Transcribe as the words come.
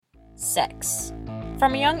sex.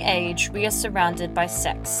 From a young age, we are surrounded by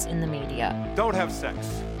sex in the media. Don't have sex,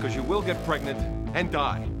 because you will get pregnant and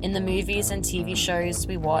die. In the movies and TV shows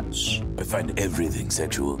we watch. I find everything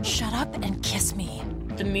sexual. Shut up and kiss me.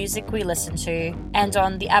 The music we listen to, and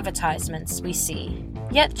on the advertisements we see.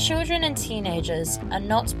 Yet children and teenagers are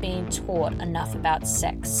not being taught enough about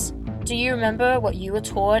sex. Do you remember what you were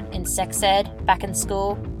taught in sex ed back in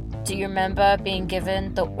school? Do you remember being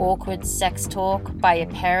given the awkward sex talk by your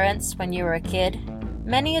parents when you were a kid?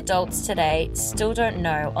 Many adults today still don't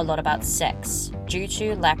know a lot about sex due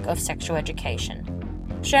to lack of sexual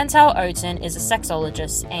education. Chantal Oaten is a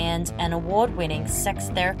sexologist and an award-winning sex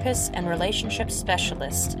therapist and relationship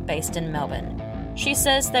specialist based in Melbourne. She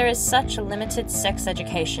says there is such a limited sex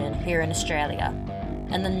education here in Australia,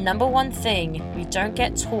 and the number one thing we don't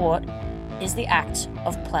get taught is the act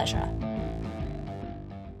of pleasure.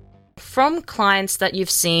 From clients that you've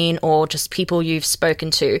seen or just people you've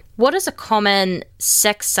spoken to, what is a common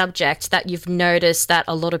sex subject that you've noticed that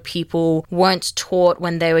a lot of people weren't taught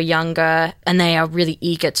when they were younger and they are really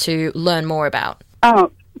eager to learn more about?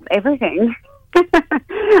 Oh, everything.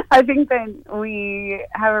 I think that we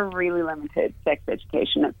have a really limited sex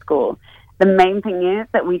education at school. The main thing is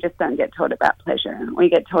that we just don't get taught about pleasure. We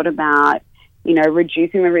get taught about,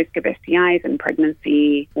 reducing the risk of STIs and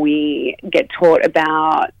pregnancy. We get taught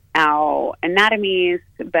about our anatomies,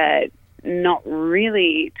 but not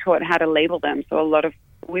really taught how to label them. So a lot of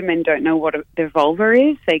women don't know what their vulva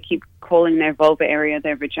is. They keep calling their vulva area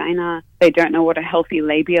their vagina. They don't know what a healthy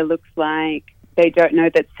labia looks like. They don't know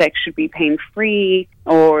that sex should be pain-free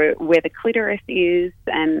or where the clitoris is.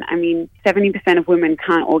 And, 70% of women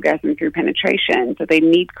can't orgasm through penetration, so they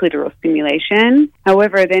need clitoral stimulation.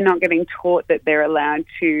 However, they're not getting taught that they're allowed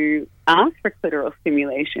to ask for clitoral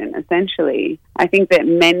stimulation, essentially. I think that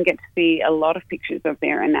men get to see a lot of pictures of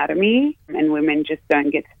their anatomy and women just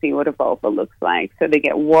don't get to see what a vulva looks like. So they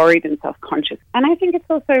get worried and self-conscious. And I think it's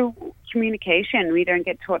also communication. We don't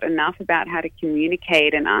get taught enough about how to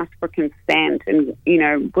communicate and ask for consent and,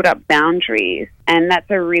 put up boundaries. And that's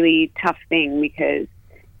a really tough thing because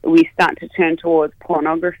we start to turn towards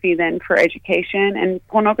pornography then for education. And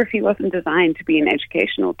pornography wasn't designed to be an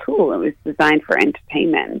educational tool. It was designed for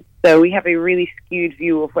entertainment. So we have a really skewed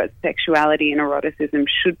view of what sexuality and eroticism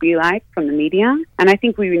should be like from the media. And I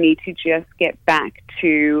think we need to just get back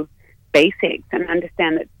to basics and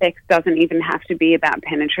understand that sex doesn't even have to be about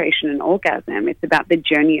penetration and orgasm. It's about the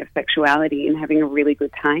journey of sexuality and having a really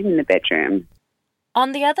good time in the bedroom.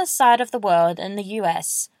 On the other side of the world, in the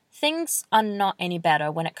US, things are not any better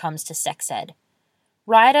when it comes to sex ed.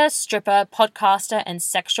 Writer, stripper, podcaster, and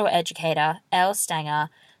sexual educator Elle Stanger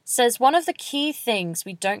says one of the key things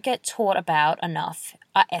we don't get taught about enough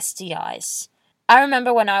are STIs. I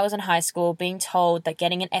remember when I was in high school being told that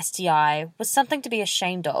getting an STI was something to be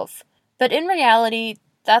ashamed of. But in reality,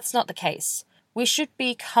 that's not the case. We should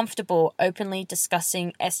be comfortable openly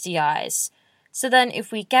discussing STIs, so then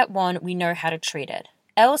if we get one, we know how to treat it.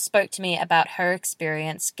 Elle spoke to me about her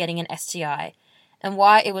experience getting an STI and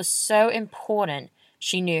why it was so important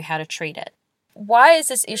she knew how to treat it. Why is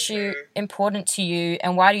this issue important to you,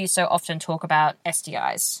 and why do you so often talk about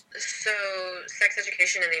STIs? So, sex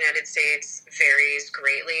education in the United States varies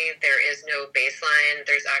greatly. There is no baseline.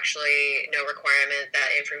 There's actually no requirement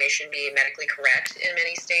that information be medically correct in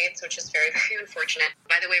many states, which is very, very unfortunate.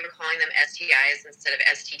 By the way, we're calling them STIs instead of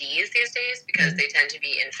STDs these days because they tend to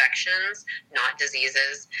be infections, not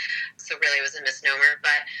diseases. So really it was a misnomer.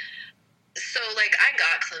 But I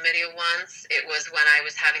got chlamydia once. It was when I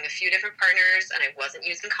was having a few different partners and I wasn't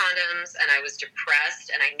using condoms and I was depressed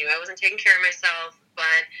and I knew I wasn't taking care of myself.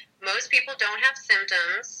 But most people don't have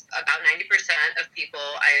symptoms. About 90% of people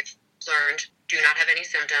I've learned do not have any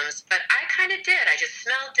symptoms, but I kind of did. I just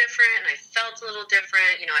smelled different and I felt a little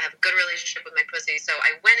different. I have a good relationship with my pussy. So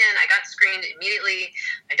I went in, I got screened immediately.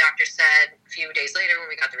 My doctor said a few days later when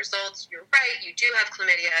we got the results, "You're right, you do have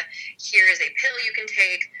chlamydia. Here is a pill you can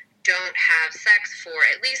take. Don't have sex for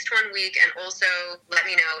at least 1 week, and also let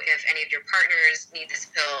me know if any of your partners need this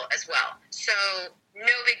pill as well." So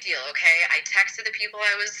no big deal, okay? I texted the people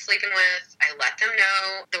I was sleeping with. I let them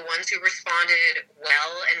know. The ones who responded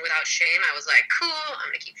well and without shame, I was like, cool, I'm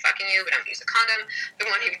going to keep fucking you, but I'm going to use a condom. The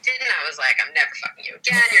one who didn't, I was like, I'm never fucking you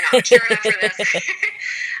again. You're not mature enough for this.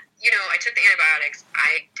 I took the antibiotics.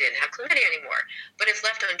 I didn't have chlamydia anymore. But if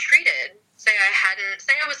left untreated, say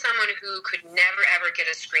I was someone who could never ever get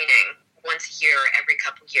a screening once a year, every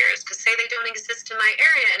couple years, because say they don't exist in my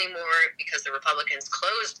area anymore because the Republicans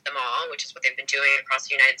closed them all, which is what they've been doing across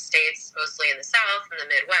the United States, mostly in the South and the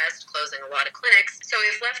Midwest, closing a lot of clinics. So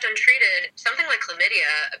if left untreated, something like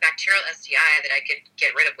chlamydia, a bacterial STI that I could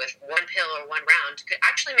get rid of with one pill or one round, could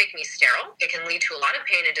actually make me sterile. It can lead to a lot of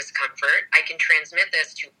pain and discomfort. I can transmit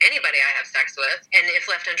this to anybody I have sex with, and if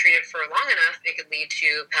left untreated for long enough, it could lead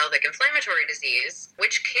to pelvic inflammatory disease,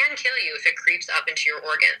 which can kill you if it creeps up into your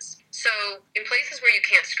organs. So in places where you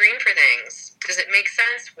can't screen for things, does it make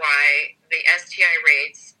sense why the STI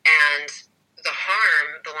rates and the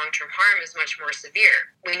long-term harm is much more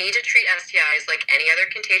severe? We need to treat STIs like any other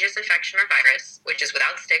contagious infection or virus, which is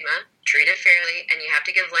without stigma, treat it fairly, and you have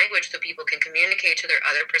to give language so people can communicate to their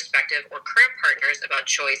other prospective or current partners about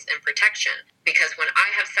choice and protection. Because when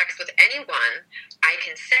I have sex with anyone, I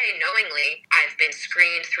can say knowingly, I've been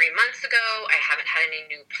screened 3 months ago, I haven't had any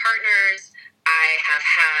new partners, I have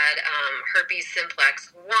had herpes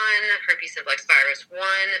simplex virus 1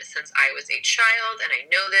 since I was a child, and I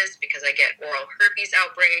know this because I get oral herpes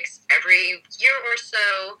outbreaks every year or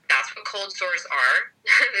so. That's what cold sores are.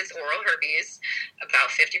 It's oral herpes.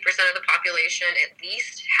 About 50% of the population at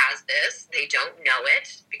least has this. They don't know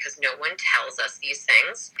it because no one tells us these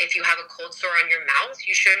things. If you have a cold sore on your mouth,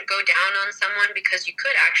 you shouldn't go down on someone because you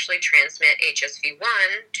could actually transmit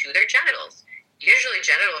HSV1 to their genitals. Usually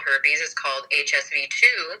genital herpes is called HSV2,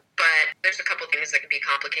 but there's a couple things that can be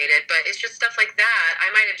complicated, but it's just stuff like that. I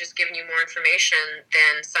might have just given you more information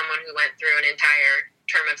than someone who went through an entire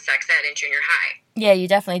term of sex ed in junior high. Yeah, you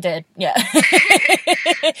definitely did. Yeah.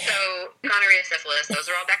 So gonorrhea, syphilis, those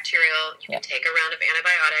are all bacterial. You can take a round of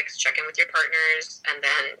antibiotics, check in with your partners, and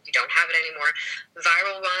then you don't have it anymore.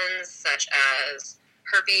 Viral ones such as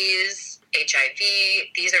herpes, HIV,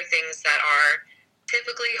 these are things that are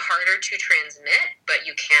typically harder to transmit, but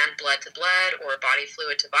you can blood to blood or body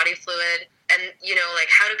fluid to body fluid. And,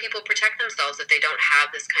 how do people protect themselves if they don't have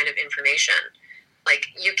this kind of information? Like,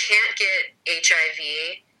 you can't get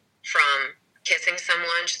HIV from kissing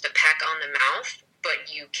someone, just a peck on the mouth, but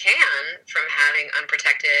you can from having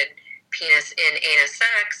unprotected penis in anus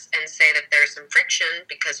sex and say that there's some friction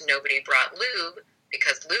because nobody brought lube,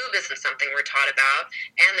 because lube isn't something we're taught about,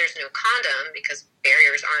 and there's no condom because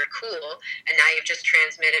barriers aren't cool, and now you've just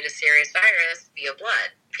transmitted a serious virus via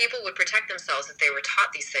blood. People would protect themselves if they were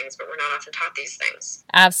taught these things, but we're not often taught these things.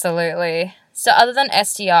 Absolutely. So other than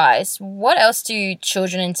STIs, what else do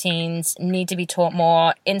children and teens need to be taught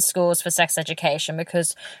more in schools for sex education?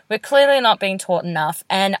 Because we're clearly not being taught enough.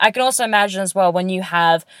 And I can also imagine as well when you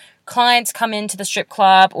have clients come into the strip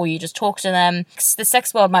club or you just talk to them, the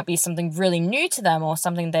sex world might be something really new to them or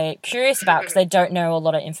something they're curious about because they don't know a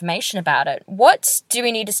lot of information about it. What do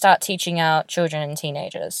we need to start teaching our children and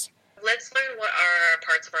teenagers? Let's learn what our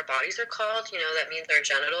parts of our bodies are called. That means our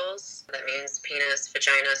genitals. That means penis,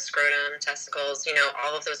 vagina, scrotum, testicles,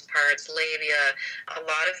 all of those parts, labia. A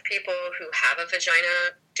lot of people who have a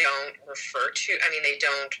vagina don't they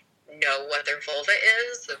don't know what their vulva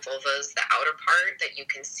is. The vulva is the outer part that you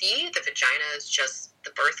can see. The vagina is just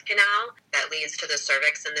the birth canal that leads to the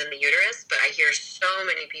cervix and then the uterus. But I hear so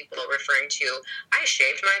many people referring to, I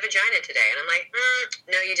shaved my vagina today. And I'm like,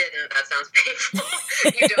 no, you didn't. That sounds painful.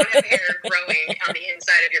 You don't have hair growing on the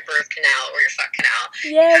inside of your birth canal or your fuck canal. Yes.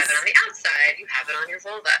 You have it on the outside. You have it on your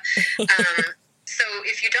vulva. So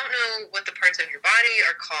if you don't know what the parts of your body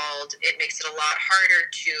are called, it makes it a lot harder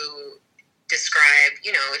to describe,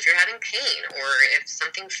 if you're having pain or if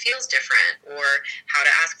something feels different or how to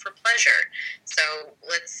ask for pleasure. So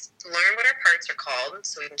let's learn what our parts are called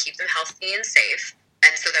so we can keep them healthy and safe,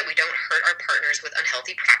 and so that we don't hurt our partners with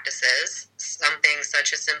unhealthy practices. Something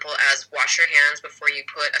such as simple as wash your hands before you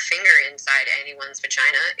put a finger inside anyone's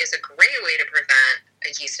vagina is a great way to prevent a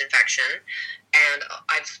yeast infection. And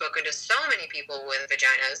I've spoken to so many people with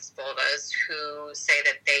vaginas, vulvas, who say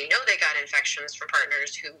that they know they got infections from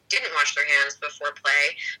partners who didn't wash their hands before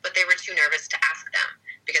play, but they were too nervous to ask them,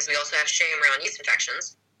 because we also have shame around yeast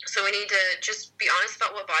infections. So we need to just be honest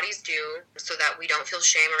about what bodies do so that we don't feel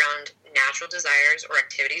shame around natural desires or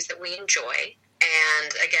activities that we enjoy.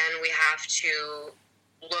 And again, we have to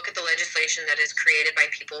look at the legislation that is created by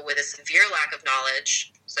people with a severe lack of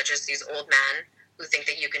knowledge, such as these old men who think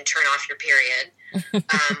that you can turn off your period,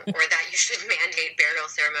 or that you should mandate burial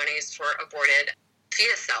ceremonies for aborted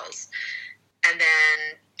fetus cells. And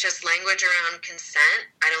then just language around consent.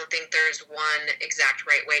 I don't think there's one exact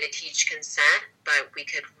right way to teach consent, but we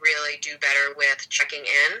could really do better with checking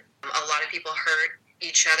in. A lot of people hurt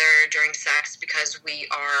each other during sex because we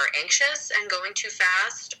are anxious and going too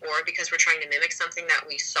fast, or because we're trying to mimic something that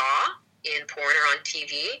we saw in porn or on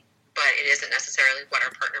TV. but it isn't necessarily what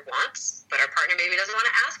our partner wants. But our partner maybe doesn't want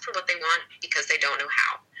to ask for what they want because they don't know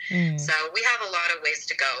how. So we have a lot of ways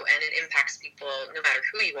to go, and it impacts people no matter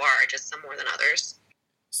who you are, just some more than others.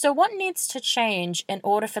 So what needs to change in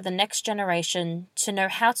order for the next generation to know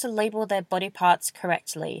how to label their body parts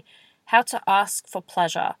correctly, how to ask for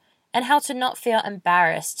pleasure, and how to not feel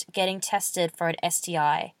embarrassed getting tested for an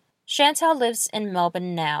STI? Chantal lives in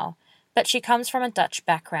Melbourne now, but she comes from a Dutch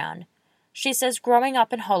background. She says growing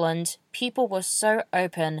up in Holland, people were so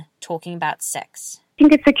open talking about sex. I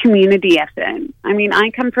think it's a community effort. I mean, I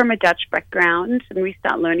come from a Dutch background, and we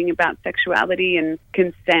start learning about sexuality and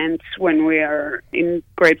consent when we're in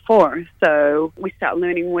grade 4. So we start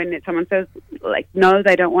learning when someone says, like, no,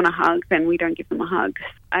 they don't want a hug, then we don't give them a hug.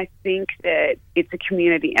 I think that it's a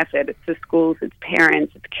community effort. It's the schools, it's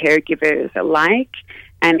parents, it's caregivers alike,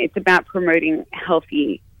 and it's about promoting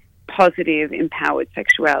healthy, positive, empowered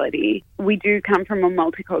sexuality. We do come from a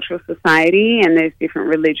multicultural society, and there's different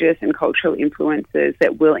religious and cultural influences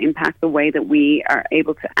that will impact the way that we are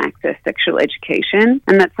able to access sexual education,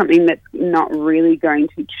 and that's something that's not really going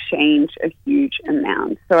to change a huge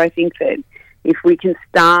amount. So I think that if we can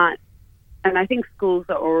start, and I think schools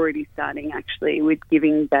are already starting actually with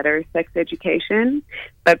giving better sex education,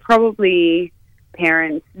 but probably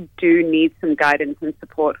parents do need some guidance and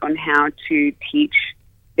support on how to teach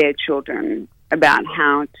their children about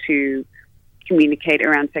how to communicate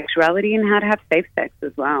around sexuality and how to have safe sex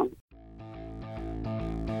as well.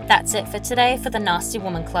 That's it for today for the Nasty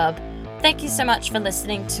Woman Club. Thank you so much for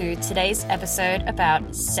listening to today's episode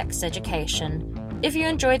about sex education. If you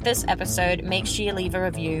enjoyed this episode, make sure you leave a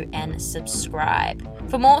review and subscribe.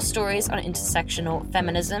 For more stories on intersectional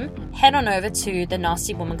feminism, head on over to the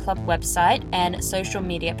Nasty Woman Club website and social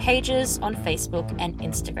media pages on Facebook and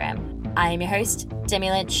Instagram. I am your host,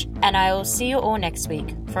 Demi Lynch, and I will see you all next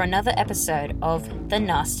week for another episode of the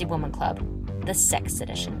Nasty Woman Club, the Sex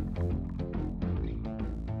Edition.